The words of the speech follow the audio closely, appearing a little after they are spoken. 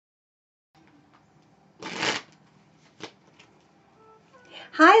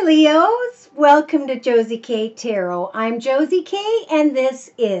Hi Leos, welcome to Josie K Tarot. I'm Josie K and this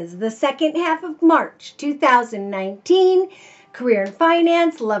is the second half of March 2019 career and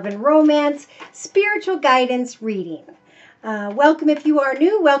finance, love and romance, spiritual guidance reading. Welcome if you are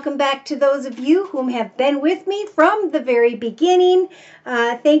new. Welcome back to those of you whom have been with me from the very beginning.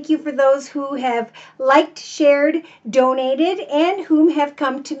 Thank you for those who have liked, shared, donated, and whom have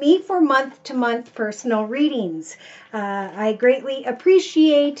come to me for month-to-month personal readings. I greatly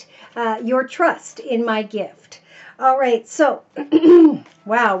appreciate your trust in my gift. All right, so,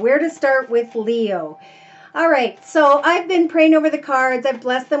 wow, where to start with Leo? All right, so I've been praying over the cards. I've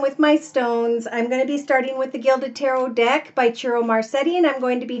blessed them with my stones. I'm going to be starting with the Gilded Tarot deck by Ciro Marsetti, and I'm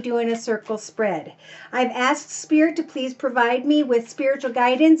going to be doing a circle spread. I've asked Spirit to please provide me with spiritual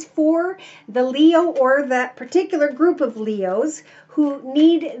guidance for the Leo or that particular group of Leos who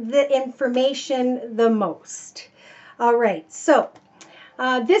need the information the most. All right, so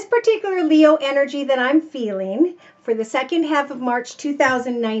this particular Leo energy that I'm feeling for the second half of March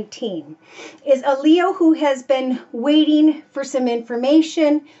 2019 is a Leo who has been waiting for some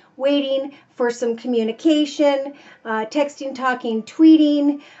information, waiting for some communication, texting, talking,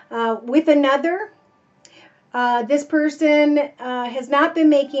 tweeting with another. This person has not been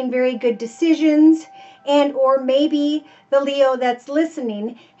making very good decisions, and or maybe the Leo that's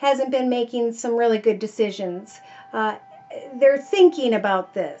listening hasn't been making some really good decisions. They're thinking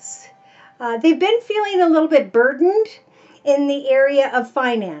about this. They've been feeling a little bit burdened in the area of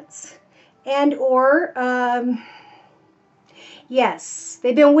finance and or yes,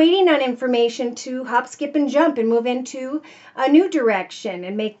 they've been waiting on information to hop, skip, and jump and move into a new direction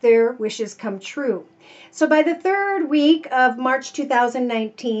and make their wishes come true. So by the third week of March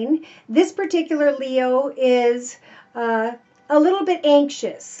 2019, this particular Leo is a little bit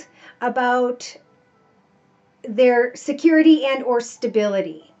anxious about their security and or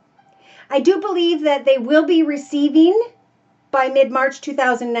stability. I do believe that they will be receiving by mid-March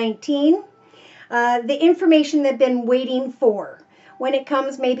 2019 the information they've been waiting for when it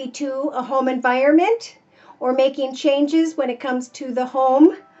comes maybe to a home environment or making changes when it comes to the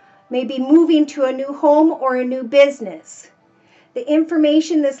home, maybe moving to a new home or a new business. The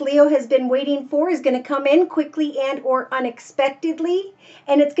information this Leo has been waiting for is going to come in quickly and or unexpectedly,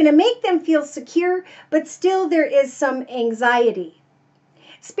 and it's going to make them feel secure, but still there is some anxiety.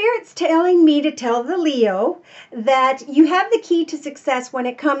 Spirit's telling me to tell the Leo that you have the key to success when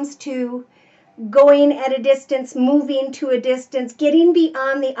it comes to going at a distance, moving to a distance, getting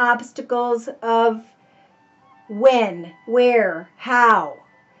beyond the obstacles of when, where, how.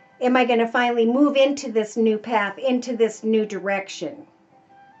 Am I going to finally move into this new path, into this new direction?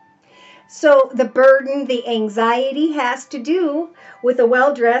 So the burden, the anxiety has to do with a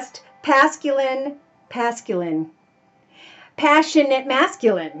well-dressed, passionate masculine.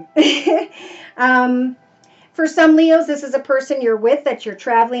 For some Leos, this is a person you're with, that you're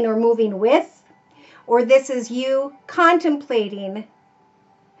traveling or moving with, or this is you contemplating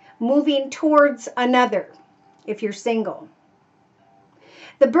moving towards another if you're single.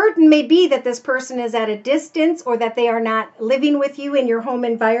 The burden may be that this person is at a distance or that they are not living with you in your home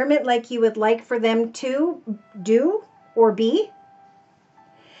environment like you would like for them to do or be.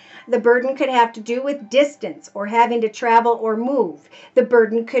 The burden could have to do with distance or having to travel or move. The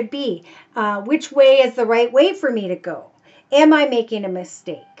burden could be, which way is the right way for me to go? Am I making a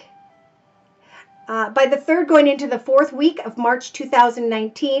mistake? By the third, going into the fourth week of March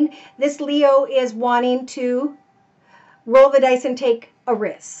 2019, this Leo is wanting to roll the dice and take a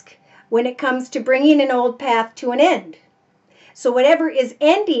risk when it comes to bringing an old path to an end. So whatever is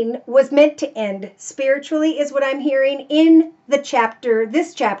ending was meant to end spiritually is what I'm hearing in the chapter,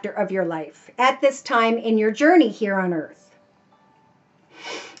 this chapter of your life at this time in your journey here on earth.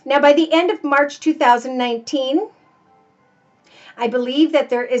 Now by the end of March 2019, I believe that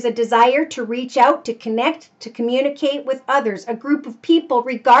there is a desire to reach out, to connect, to communicate with others, a group of people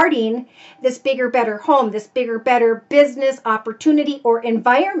regarding this bigger, better home, this bigger, better business opportunity or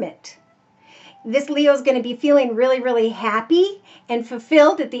environment. This Leo is going to be feeling really, really happy and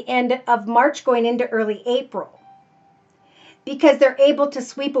fulfilled at the end of March going into early April because they're able to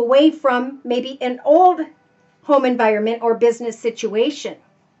sweep away from maybe an old home environment or business situation.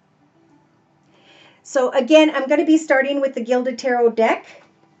 So again, I'm going to be starting with the Gilded Tarot deck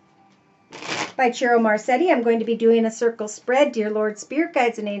by Ciro Marsetti. I'm going to be doing a circle spread. Dear Lord, Spirit,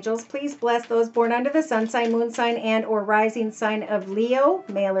 Guides, and Angels, please bless those born under the sun sign, moon sign, and or rising sign of Leo,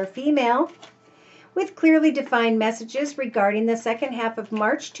 male or female, with clearly defined messages regarding the second half of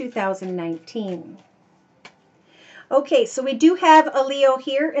March 2019. Okay, so we do have a Leo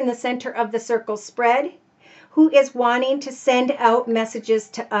here in the center of the circle spread who is wanting to send out messages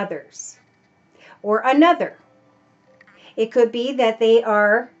to others or another. It could be that they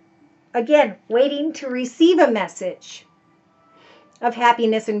are, again, waiting to receive a message of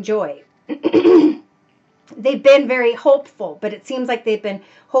happiness and joy. They've been very hopeful, but it seems like they've been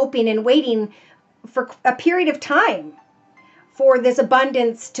hoping and waiting for a period of time for this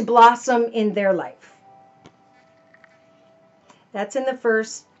abundance to blossom in their life. That's in the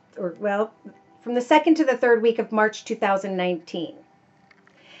first, or well, from the second to the third week of March 2019.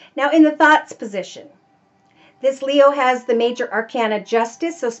 Now in the thoughts position, this Leo has the major arcana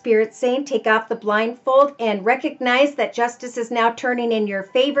Justice, so Spirit's saying take off the blindfold and recognize that justice is now turning in your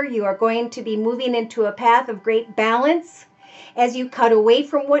favor. You are going to be moving into a path of great balance as you cut away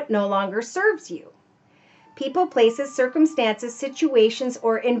from what no longer serves you. People, places, circumstances, situations,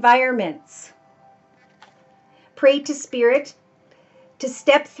 or environments. Pray to Spirit to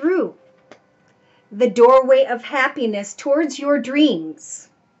step through the doorway of happiness towards your dreams.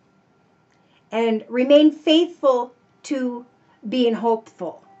 And remain faithful to being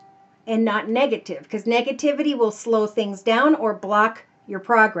hopeful and not negative, because negativity will slow things down or block your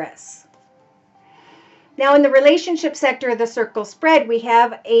progress. Now in the relationship sector of the circle spread, we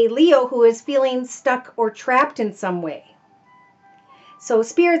have a Leo who is feeling stuck or trapped in some way. So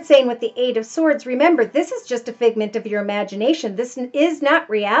Spirit's saying with the Eight of Swords, remember, this is just a figment of your imagination. This is not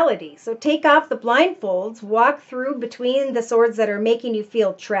reality. So take off the blindfolds, walk through between the swords that are making you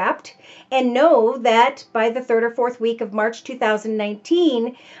feel trapped, and know that by the third or fourth week of March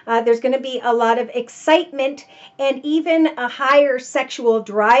 2019, there's going to be a lot of excitement and even a higher sexual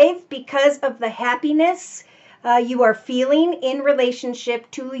drive because of the happiness you are feeling in relationship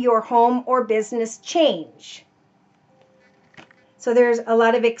to your home or business change. So there's a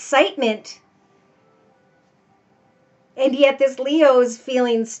lot of excitement, and yet this Leo is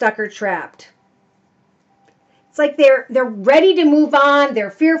feeling stuck or trapped. It's like they're ready to move on,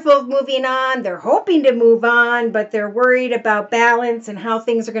 they're fearful of moving on, they're hoping to move on, but they're worried about balance and how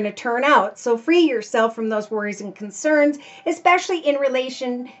things are going to turn out. So free yourself from those worries and concerns, especially in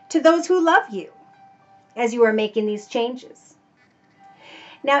relation to those who love you as you are making these changes.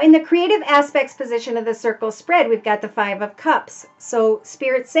 Now, in the creative aspects position of the circle spread, we've got the Five of Cups. So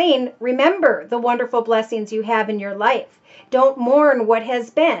Spirit's saying, remember the wonderful blessings you have in your life. Don't mourn what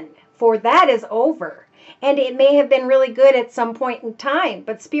has been, for that is over. And it may have been really good at some point in time,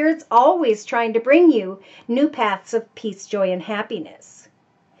 but Spirit's always trying to bring you new paths of peace, joy, and happiness.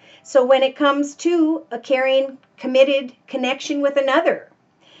 So when it comes to a caring, committed connection with another,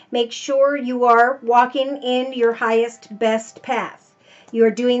 make sure you are walking in your highest, best path. You're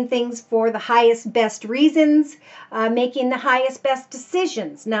doing things for the highest, best reasons, making the highest, best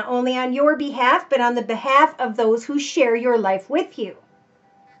decisions, not only on your behalf, but on the behalf of those who share your life with you.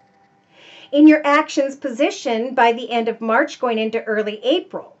 In your actions position, by the end of March, going into early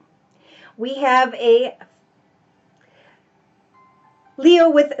April, we have a Leo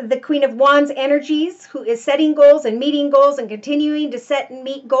with the Queen of Wands energies, who is setting goals and meeting goals and continuing to set and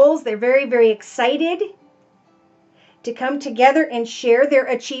meet goals. They're very, very excited to come together and share their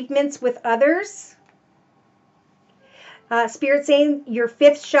achievements with others. Spirit saying your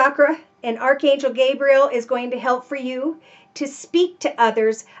fifth chakra and Archangel Gabriel is going to help for you to speak to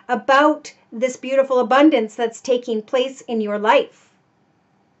others about this beautiful abundance that's taking place in your life.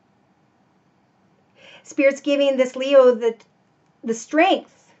 Spirit's giving this Leo the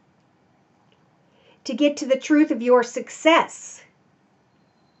strength to get to the truth of your success.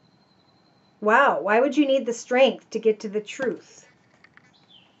 Wow, why would you need the strength to get to the truth?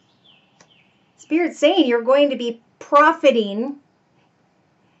 Spirit's saying you're going to be profiting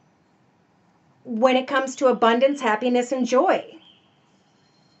when it comes to abundance, happiness, and joy.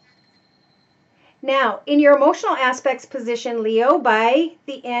 Now, in your emotional aspects position, Leo, by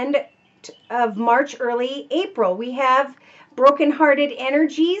the end of March, early April, we have broken-hearted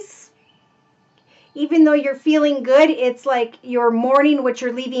energies. Even though you're feeling good, it's like you're mourning what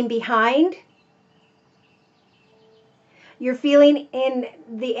you're leaving behind. You're feeling in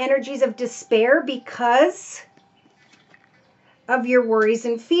the energies of despair because of your worries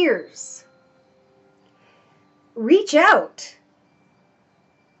and fears. Reach out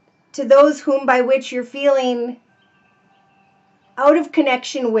to those whom by which you're feeling out of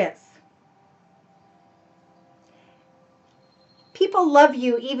connection with. People love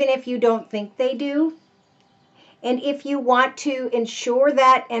you even if you don't think they do. And if you want to ensure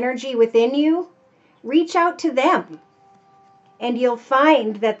that energy within you, reach out to them. And you'll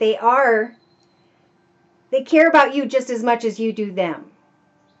find that they care about you just as much as you do them.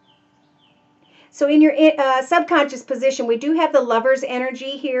 So in your subconscious position, we do have the Lover's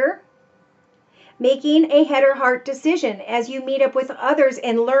energy here. making a head or heart decision as you meet up with others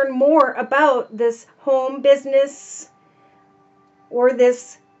and learn more about this home business or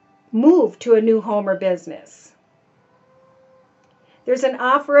this move to a new home or business. There's an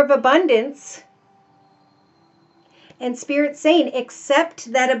offer of abundance, and Spirit's saying,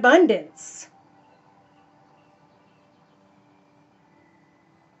 accept that abundance.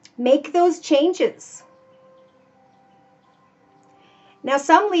 Make those changes. Now,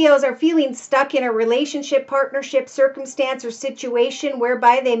 some Leos are feeling stuck in a relationship, partnership, circumstance, or situation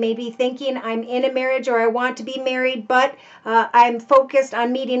whereby they may be thinking, I'm in a marriage or I want to be married, but I'm focused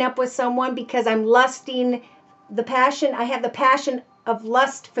on meeting up with someone because I'm lusting the passion. I have the passion of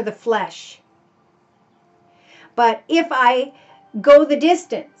lust for the flesh. But if I go the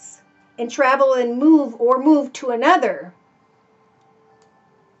distance and travel and move to another,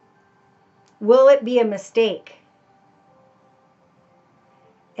 will it be a mistake?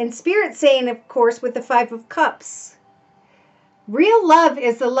 And Spirit's saying, of course, with the Five of Cups, real love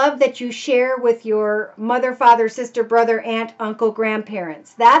is the love that you share with your mother, father, sister, brother, aunt, uncle,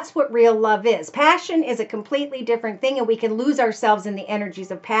 grandparents. That's what real love is. Passion is a completely different thing, and we can lose ourselves in the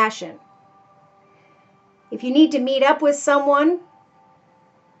energies of passion. If you need to meet up with someone,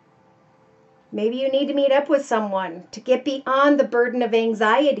 maybe you need to meet up with someone to get beyond the burden of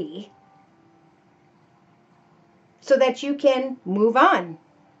anxiety so that you can move on.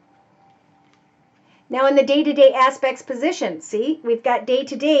 Now in the day-to-day aspects position, see, we've got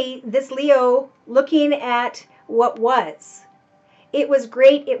day-to-day, this Leo looking at what was. It was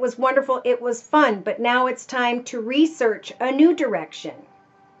great, it was wonderful, it was fun, but now it's time to research a new direction.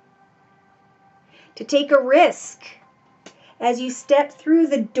 To take a risk as you step through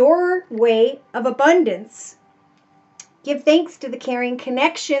the doorway of abundance. Give thanks to the caring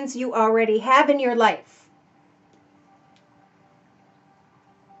connections you already have in your life.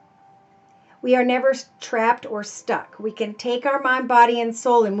 We are never trapped or stuck. We can take our mind, body, and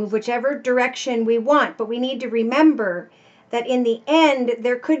soul and move whichever direction we want, but we need to remember that in the end,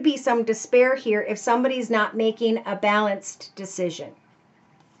 there could be some despair here if somebody's not making a balanced decision.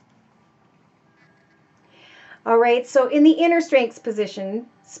 All right, so in the inner strengths position,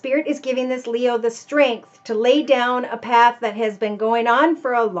 Spirit is giving this Leo the strength to lay down a path that has been going on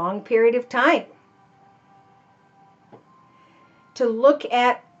for a long period of time. To look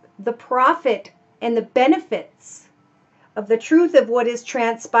at the profit and the benefits of the truth of what is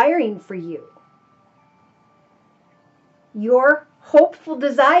transpiring for you. Your hopeful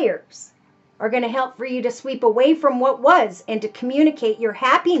desires are going to help for you to sweep away from what was and to communicate your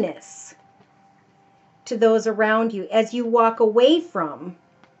happiness to those around you as you walk away from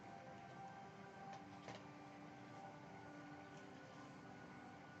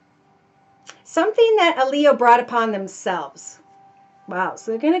something that a Leo brought upon themselves. Wow,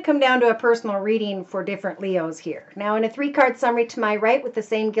 so they're going to come down to a personal reading for different Leos here. Now, in a 3-card summary to my right with the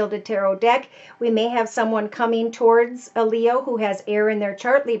same Gilded Tarot deck, we may have someone coming towards a Leo who has air in their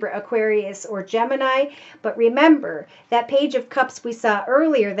chart, Libra, Aquarius, or Gemini. But remember, that Page of Cups we saw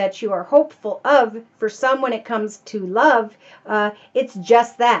earlier that you are hopeful of, for some when it comes to love, it's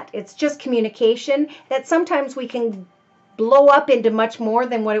just that. It's just communication that sometimes we can blow up into much more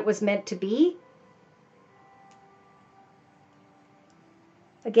than what it was meant to be.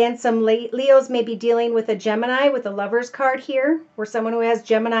 Again, some Leos may be dealing with a Gemini with a Lover's card here, or someone who has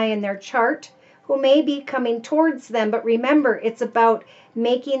Gemini in their chart who may be coming towards them. But remember, it's about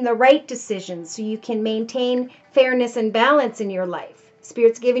making the right decisions so you can maintain fairness and balance in your life.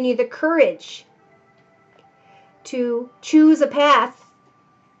 Spirit's giving you the courage to choose a path.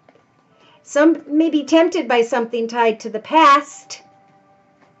 Some may be tempted by something tied to the past.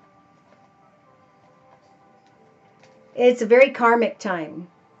 It's a very karmic time.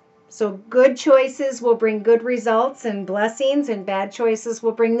 So good choices will bring good results and blessings, and bad choices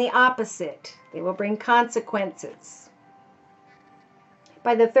will bring the opposite. They will bring consequences.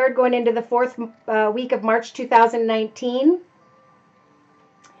 By the 3rd, going into the 4th week of March 2019,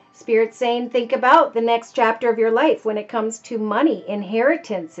 Spirit's saying, think about the next chapter of your life when it comes to money,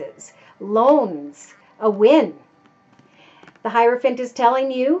 inheritances, loans, a win. The Hierophant is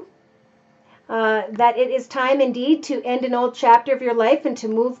telling you that it is time indeed to end an old chapter of your life and to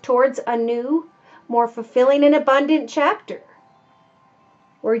move towards a new, more fulfilling and abundant chapter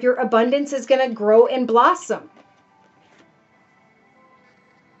where your abundance is going to grow and blossom.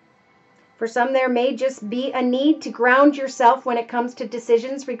 For some, there may just be a need to ground yourself when it comes to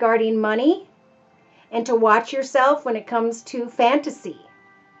decisions regarding money and to watch yourself when it comes to fantasy.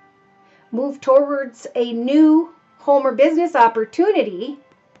 Move towards a new home or business opportunity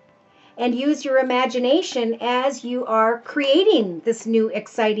and use your imagination as you are creating this new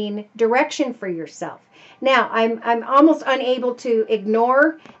exciting direction for yourself. Now, I'm almost unable to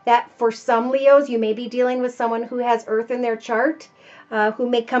ignore that for some Leos, you may be dealing with someone who has Earth in their chart, who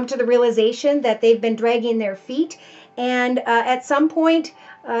may come to the realization that they've been dragging their feet. And at some point,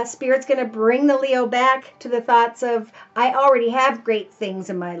 Spirit's going to bring the Leo back to the thoughts of, I already have great things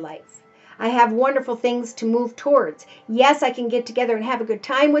in my life. I have wonderful things to move towards. Yes, I can get together and have a good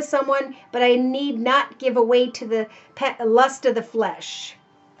time with someone, but I need not give away to the lust of the flesh.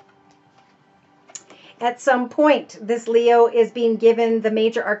 At some point, this Leo is being given the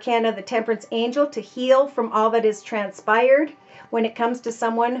major arcana, the Temperance Angel, to heal from all that is transpired when it comes to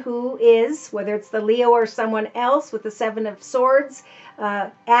someone who is, whether it's the Leo or someone else with the Seven of Swords,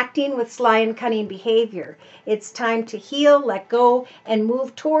 acting with sly and cunning behavior. It's time to heal, let go, and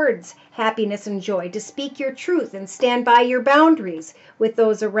move towards happiness and joy, to speak your truth and stand by your boundaries with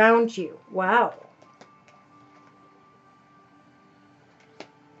those around you. Wow.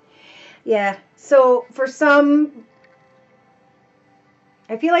 Yeah, so for some,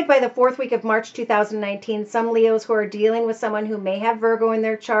 I feel like by the 4th week of March 2019, some Leos who are dealing with someone who may have Virgo in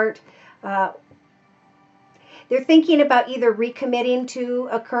their chart, they're thinking about either recommitting to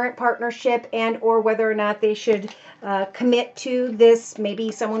a current partnership and or whether or not they should commit to this,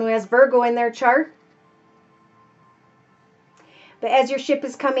 maybe someone who has Virgo in their chart. But as your ship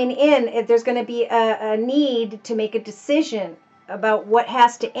is coming in, there's going to be a need to make a decision about what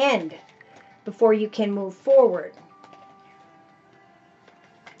has to end before you can move forward.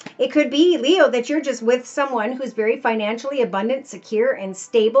 It could be, Leo, that you're just with someone who's very financially abundant, secure, and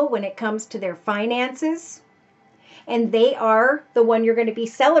stable when it comes to their finances. And they are the one you're going to be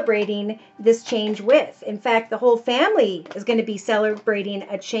celebrating this change with. In fact, the whole family is going to be celebrating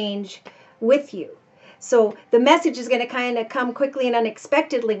a change with you. So the message is going to kind of come quickly and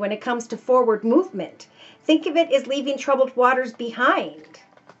unexpectedly when it comes to forward movement. Think of it as leaving troubled waters behind.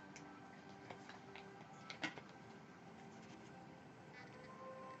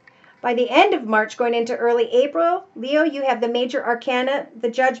 By the end of March, going into early April, Leo, you have the major arcana,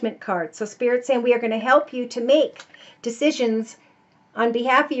 the Judgment card. So Spirit's saying we are going to help you to make decisions on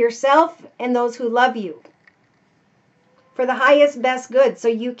behalf of yourself and those who love you for the highest, best good, so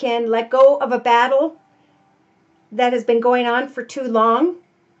you can let go of a battle that has been going on for too long.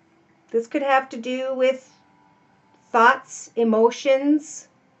 This could have to do with thoughts, emotions,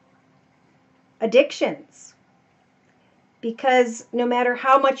 addictions. Because no matter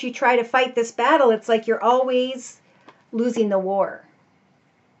how much you try to fight this battle, it's like you're always losing the war.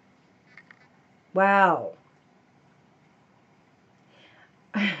 Wow.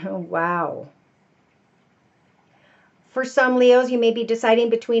 Wow. For some Leos, you may be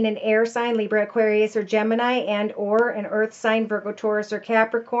deciding between an air sign, Libra, Aquarius, or Gemini, and or an earth sign, Virgo, Taurus, or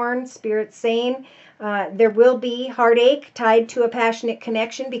Capricorn. Spirit's saying there will be heartache tied to a passionate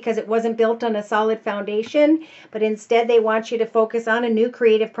connection because it wasn't built on a solid foundation, but instead they want you to focus on a new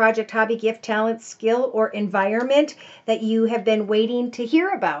creative project, hobby, gift, talent, skill, or environment that you have been waiting to hear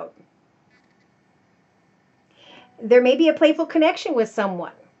about. There may be a playful connection with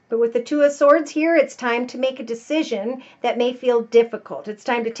someone. But with the Two of Swords here, it's time to make a decision that may feel difficult. It's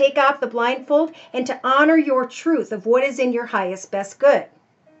time to take off the blindfold and to honor your truth of what is in your highest, best good.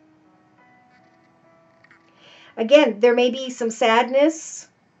 Again, there may be some sadness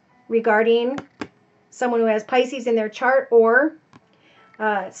regarding someone who has Pisces in their chart, or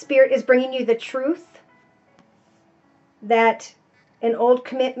Spirit is bringing you the truth that an old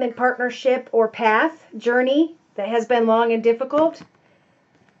commitment, partnership, or path, journey that has been long and difficult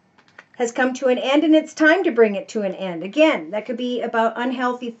has come to an end, and it's time to bring it to an end. Again, that could be about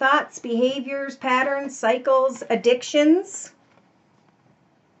unhealthy thoughts, behaviors, patterns, cycles, addictions.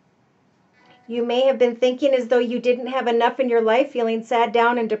 You may have been thinking as though you didn't have enough in your life, feeling sad,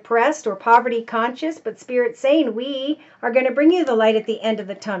 down, and depressed, or poverty conscious, but Spirit's saying we are going to bring you the light at the end of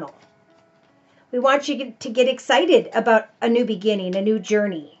the tunnel. We want you to get excited about a new beginning, a new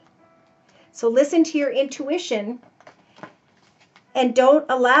journey. So listen to your intuition and don't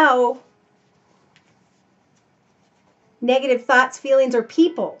allow negative thoughts, feelings, or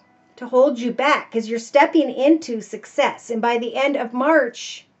people to hold you back, because you're stepping into success. And by the end of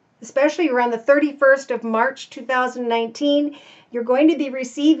March, especially around the 31st of March 2019, you're going to be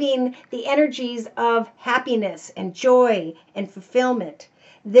receiving the energies of happiness and joy and fulfillment.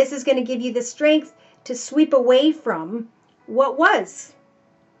 This is going to give you the strength to sweep away from what was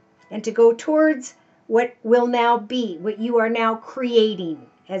and to go towards what will now be, what you are now creating,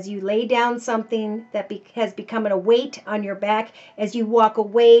 as you lay down something that has become a weight on your back, as you walk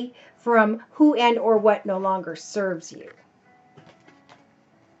away from who and or what no longer serves you.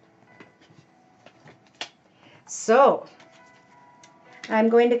 So, I'm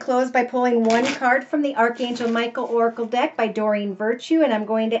going to close by pulling one card from the Archangel Michael Oracle deck by Doreen Virtue, and I'm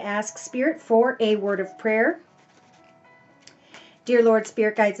going to ask Spirit for a word of prayer. Dear Lord,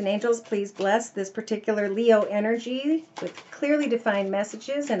 Spirit, Guides, and Angels, please bless this particular Leo energy with clearly defined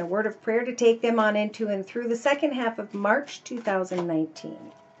messages and a word of prayer to take them on into and through the second half of March 2019.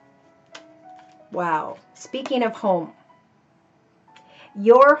 Wow. Speaking of home,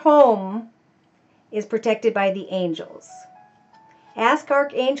 your home is protected by the angels. Ask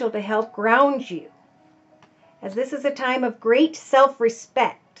Archangel to help ground you, as this is a time of great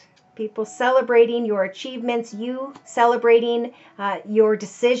self-respect. People celebrating your achievements, you celebrating your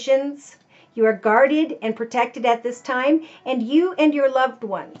decisions. You are guarded and protected at this time, and you and your loved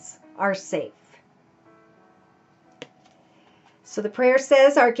ones are safe. So the prayer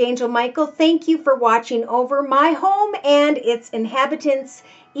says, Archangel Michael, thank you for watching over my home and its inhabitants,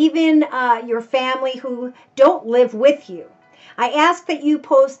 even your family who don't live with you. I ask that you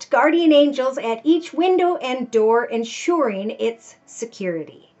post guardian angels at each window and door, ensuring its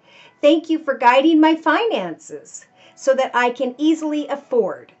security. Thank you for guiding my finances so that I can easily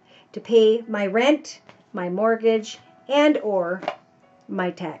afford to pay my rent, my mortgage, and/or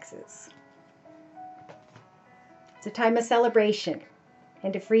my taxes. It's a time of celebration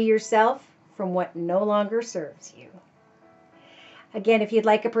and to free yourself from what no longer serves you. Again, if you'd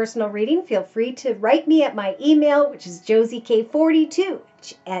like a personal reading, feel free to write me at my email, which is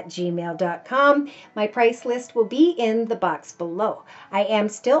josiek42@gmail.com. My price list will be in the box below. I am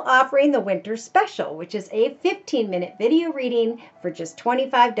still offering the winter special, which is a 15-minute video reading for just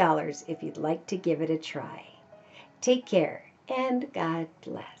 $25 if you'd like to give it a try. Take care and God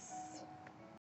bless.